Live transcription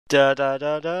Da da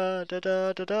da da da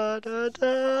da da da da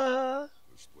da.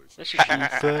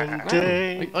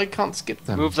 SheepNDane. I can't skip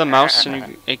them. Move the mouse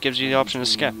and it gives you the option to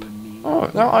skip.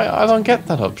 Oh, no, I don't get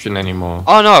that option anymore.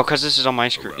 Oh no, because this is on my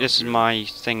screen. This is my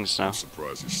things now.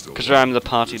 Because I'm the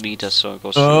party leader, so it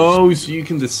goes. Oh, so you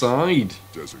can decide.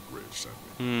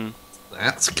 Hmm.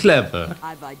 That's clever.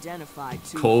 I've identified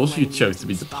Of course you chose to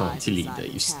be the party leader,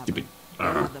 you stupid...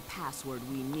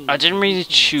 I didn't really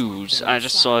choose. I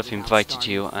just saw I've invited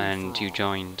you and you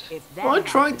joined. Well, I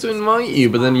tried to invite you,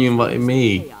 but then you invited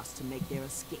me.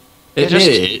 You're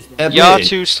Admit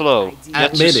too slow. You're too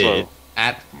Admit slow. it.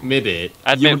 Admit it. You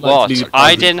Admit would like what? to be the I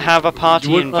party- didn't have a party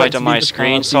You would like invite to on be my the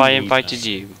screen, so party I leader. invited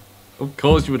you. Of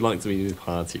course you would like to be the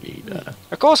party leader.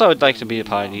 Of course I would like to be a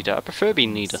party leader. I prefer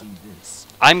being leader.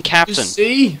 I'm You captain.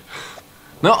 see?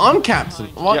 No, I'm captain.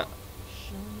 What? Yeah.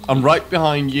 I'm right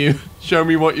behind you. Show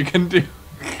me what you can do.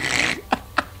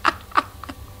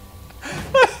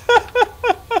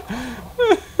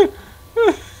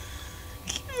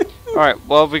 Alright,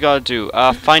 what have we got to do?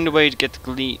 Find a way to get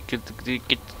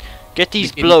get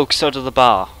these blokes out of the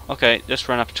bar. Okay, just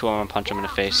run up to him and punch him in the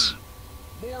face.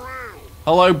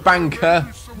 Hello,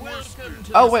 banker.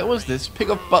 Oh, wait, what's this? Pick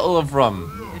up a bottle of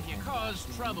rum.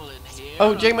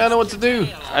 Oh, Jamie, I know what to do.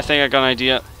 I think I got an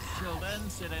idea.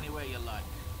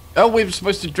 Oh, we were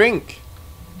supposed to drink.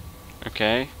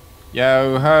 Okay.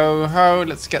 Yo ho ho,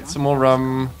 let's get some more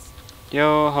rum.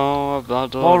 Yo ho, a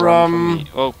bottle More of rum for rum. me.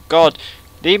 Oh God,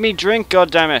 leave me drink, God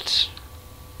damn it!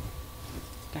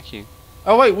 Thank you.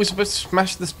 Oh wait, we're supposed to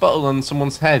smash this bottle on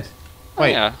someone's head. Oh,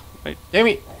 Wait, yeah. Wait.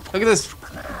 Jamie, look at this.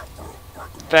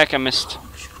 Back, I missed.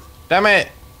 Damn it.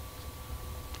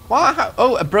 What?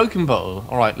 Oh, a broken bottle.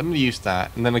 Alright, let me use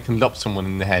that, and then I can lop someone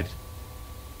in the head.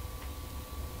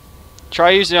 Try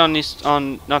using it on this,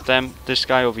 not them, this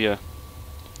guy over here.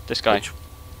 This guy. Which-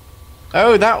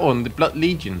 Oh, that one, the Blood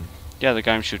Legion. Yeah, the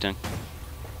guy I'm shooting.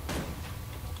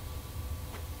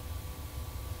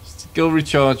 Still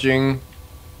recharging.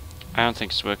 I don't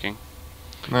think it's working.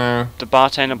 No. The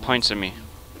bartender points at me.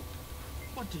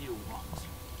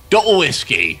 Double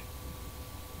whiskey.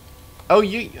 Oh,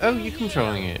 you're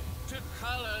controlling it.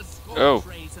 Oh.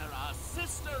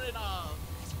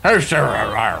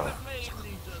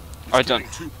 I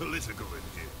don't. Too political in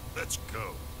here. Let's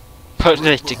go.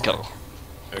 Political.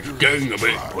 It's getting a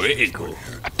bit political.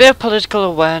 A bit of political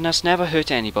awareness never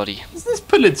hurt anybody. Is this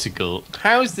political?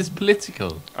 How is this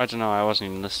political? I don't know, I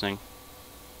wasn't even listening.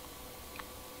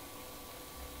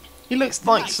 He looks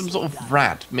like some sort of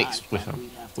rat mixed with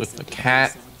a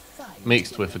cat,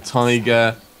 mixed with a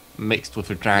tiger, mixed with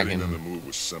a Getting on the dragon. move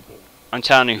was simple. I'm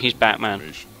telling you, he's Batman.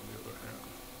 Information, on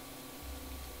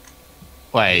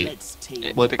the other hand.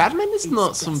 Wait, well, Batman is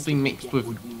not something mixed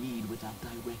with.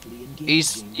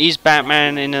 He's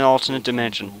Batman in an alternate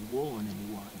dimension.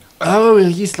 Oh,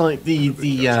 he's like the.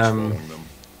 Among them,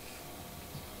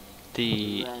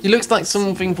 The He looks like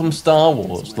something from Star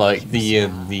Wars, like the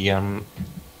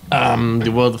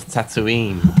world of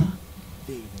Tatooine.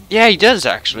 yeah, he does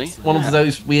actually. One of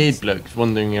those weird blokes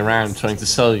wandering around trying to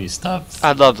sell you stuff.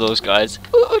 I love those guys.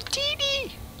 Ooh,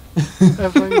 Teeny! They're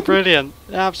fucking brilliant.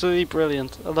 Absolutely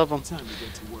brilliant. I love them.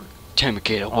 Time to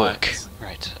get to work.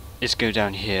 Right. Let's go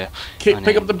down here.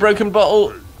 Pick up the broken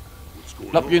bottle.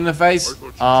 Lob you in the face.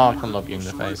 Ah, I can lob you in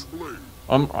the face.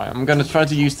 Right, I'm gonna try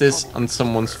to use this on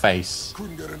someone's face.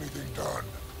 couldn't get anything done.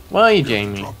 Where are you,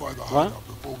 Jamie? Drop by the What? hideout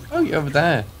before we Oh, you're over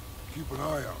there. keep an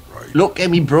eye out, right? Look at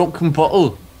me broken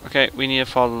bottle. Okay, we need to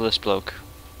follow this bloke.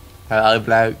 Hello,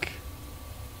 bloke.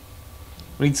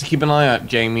 We need to keep an eye out,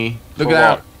 Jamie. Look For at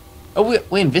what? that. Oh,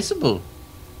 we're invisible.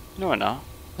 No, we're not.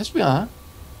 Yes, we are.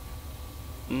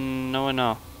 No, we're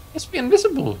not. Yes, we're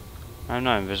invisible. I'm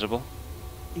not invisible.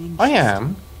 I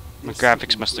am. My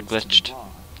graphics must have glitched.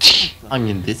 I'm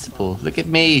invisible. Look at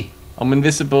me. I'm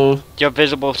invisible. You're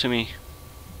visible to me.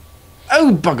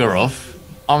 Oh, bugger off.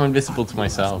 I'm invisible to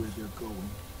myself.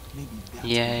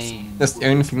 Yay. That's the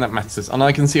only thing that matters. And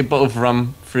I can see a bottle of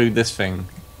rum through this thing.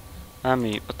 I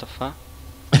mean, what the fuck?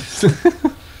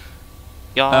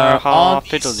 Yar are ha these-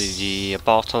 fiddly, a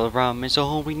bottle of rum is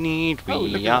all we need. Oh,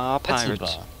 look We at are that. That's a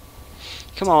pirates. bar.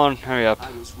 Come on, hurry up.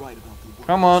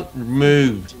 Come on,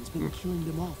 move.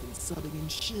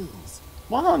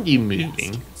 Why aren't you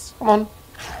moving? Come on.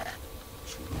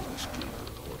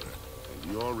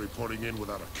 You're reporting in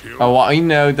without a kill. Oh, I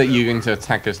know that you're going to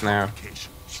attack us now.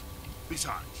 Complications.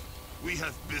 Besides, we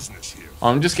have business here.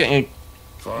 I'm just getting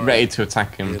Fine. ready to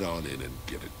attack Get him. on in and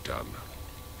get it done.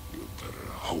 You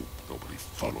better hope nobody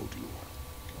followed you.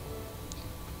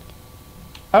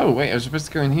 Oh, wait, I was supposed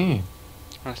to go in here.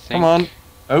 I think. Come on.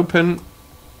 Open.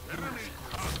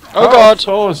 Oh god!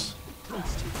 Doors.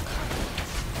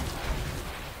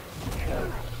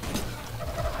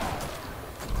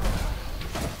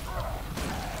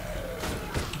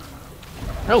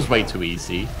 That was way too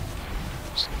easy.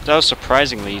 That was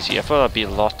surprisingly easy. I thought that'd be a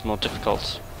lot more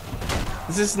difficult.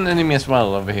 Is this an enemy as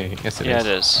well over here? Yes, it is. Yeah, it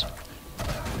is.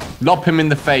 Lop him in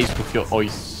the face with your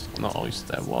not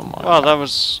oyster. What am I? Well, that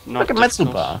was not Look at metal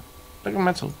difficult. bar. Look at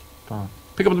metal bar.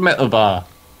 Pick up the metal bar.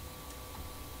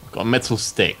 I've got a metal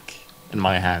stick in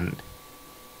my hand.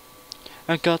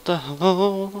 I got the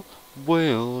whole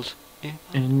world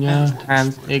In your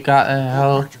hands. You got the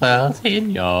whole world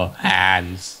in your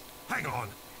hands. Hang on.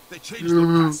 They changed the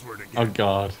password again. Oh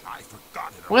god. I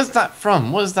forgot it. Where's that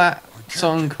from? What is that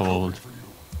song called?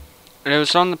 It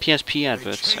was on the PSP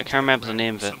adverts. I can't remember the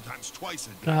name of it. Sometimes twice a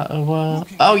day. Got a world.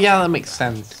 Oh yeah, that makes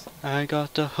sense. I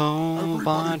got the whole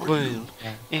wide world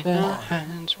in our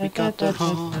hands. We got the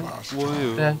whole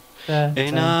world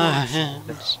in our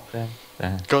hands.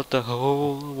 Got the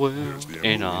whole world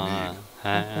in our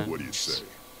hands. What do you say?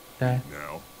 Da,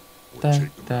 Now, or da,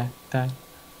 take them da, out.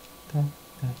 da.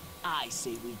 I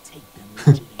say we take them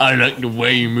into the I like the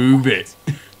way you move it.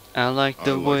 I like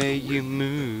the way you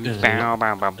move. Bow,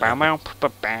 bow, bow, bow, bow,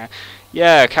 bow, bow.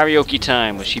 Yeah, karaoke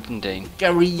time with SheepNDane.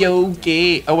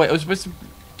 Karaoke. Oh wait, I was supposed to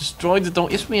destroy the door.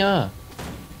 Yes, we are.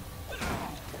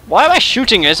 Why am I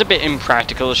shooting? It's a bit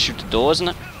impractical to shoot the door, isn't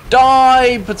it?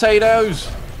 Die, potatoes.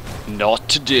 Not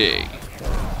today.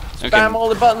 Spam all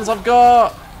the buttons I've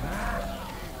got.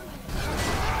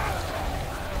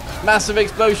 Massive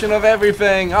explosion of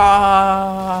everything.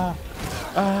 Ah.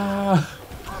 Ah.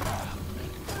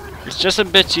 It's just a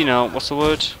bit, you know, what's the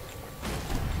word?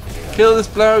 Kill this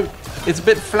bloke. It's a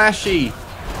bit flashy.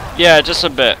 Yeah, just a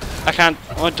bit. I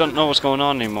don't know what's going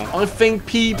on anymore. I think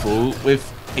people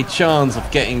with a chance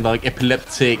of getting like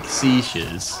epileptic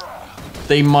seizures,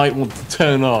 they might want to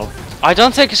turn off. I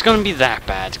don't think it's gonna be that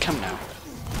bad. Come now.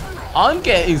 I'm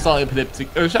getting slightly epileptic.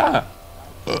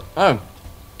 Oh.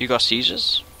 You got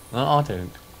seizures? No, I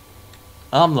don't.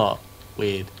 I'm not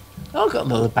weird. I've got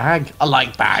another bag. I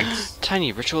like bags.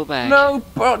 Tiny ritual bag. No,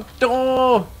 but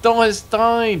door has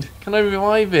died. Can I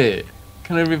revive it?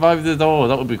 Can I revive the door?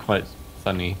 That would be quite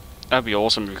funny. That'd be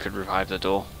awesome if we could revive the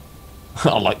door.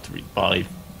 I like to revive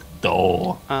the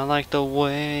door. I like the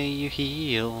way you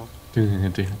heal.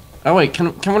 Oh wait,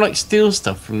 can we like steal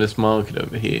stuff from this market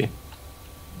over here?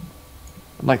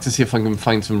 I'd like to see if I can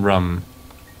find some rum.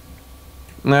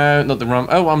 No, not the rum.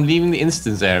 Oh, I'm leaving the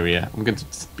instance area. I'm going to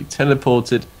be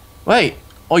teleported. Wait,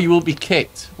 or you will be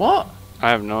kicked. What? I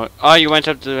have no. Oh, you went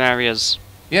up to the areas.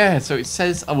 Yeah, so it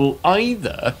says I will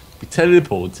either be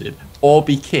teleported or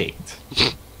be kicked.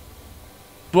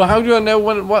 Well, how do I know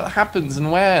what happens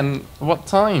and where and what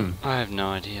time? I have no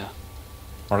idea.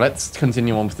 Well, let's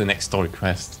continue on with the next story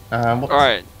quest.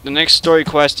 Alright, the next story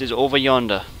quest is over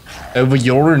yonder. Over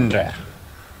yonder.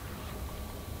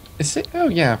 Is it? Oh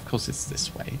yeah, of course it's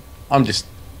this way. I'm just...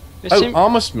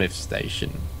 Armor Smith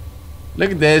Station.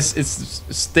 Look at this, it's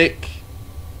a stick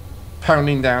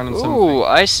pounding down on something. Ooh,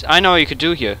 I know what you could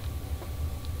do here.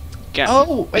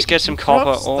 Let's get some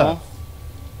copper ore.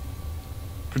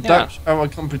 Production. Yeah. Oh, I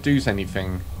can't produce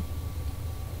anything.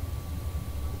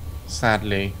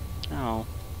 Sadly. Oh.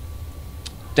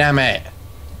 Damn it.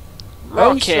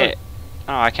 Rocket!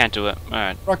 Oh, I can't do it.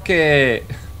 Alright. Rocket!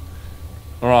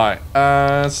 Alright,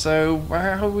 so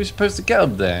how are we supposed to get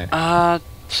up there?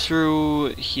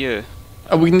 Through here.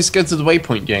 Oh, we can just go to the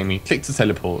waypoint, Jamie. Click to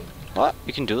teleport. What?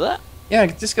 You can do that? Yeah,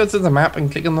 just go to the map and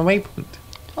click on the waypoint.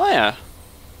 Oh yeah.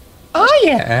 Oh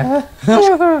yeah!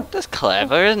 That's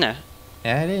clever, isn't it?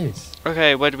 Yeah, it is.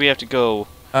 Okay, where do we have to go?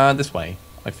 This way,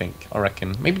 I think. I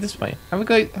reckon. Maybe this way. Have we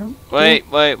got... Wait,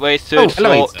 third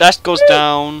floor. Elevator. That goes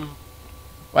down.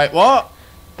 Wait, what?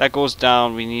 That goes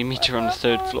down. We need a meter on the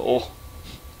third floor.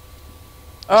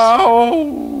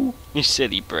 Oh! You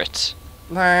silly Brit.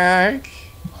 Like...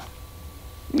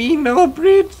 Me no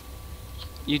Brit.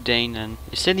 You Dane then.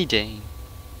 You silly Dane.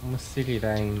 I'm a silly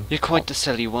Dane. You're quite the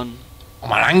silly one.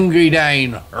 I'm an angry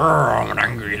Dane. I'm an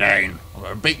angry Dane. I'm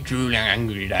a big, drooling,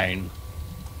 angry Dane.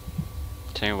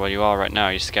 Tell you what you are right now.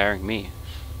 You're scaring me.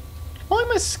 Why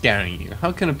am I scaring you?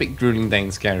 How can a big, drooling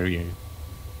Dane scare you?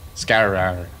 Scare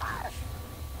her.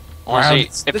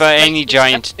 Honestly, if any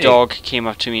giant dog came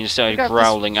up to me and started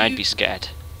growling, I'd be scared.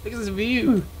 Look at this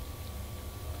view.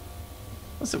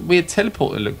 What's that weird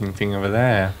teleporter looking thing over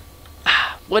there?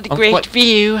 What a great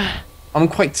view! I'm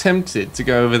quite tempted to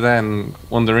go over there and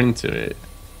wander into it.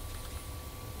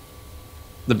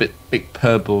 The big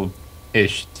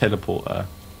purple-ish teleporter.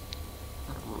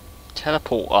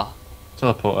 Teleporter?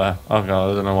 Teleporter. Oh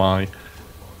god, I don't know why.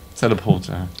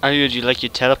 Teleporter. I heard you like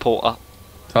your teleporter.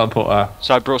 Teleporter.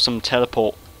 So I brought some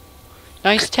teleport.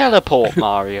 Nice teleport,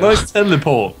 Mario. Nice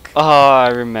teleport. Oh, I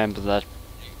remember that.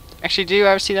 Actually, do you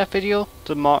ever see that video?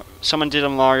 Someone did a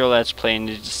Mario Let's Play and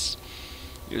it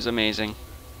was amazing.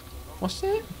 What's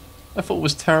it? I thought it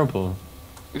was terrible.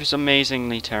 It was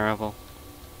amazingly terrible.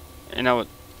 You know,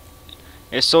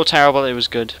 it's so terrible it was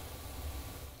good.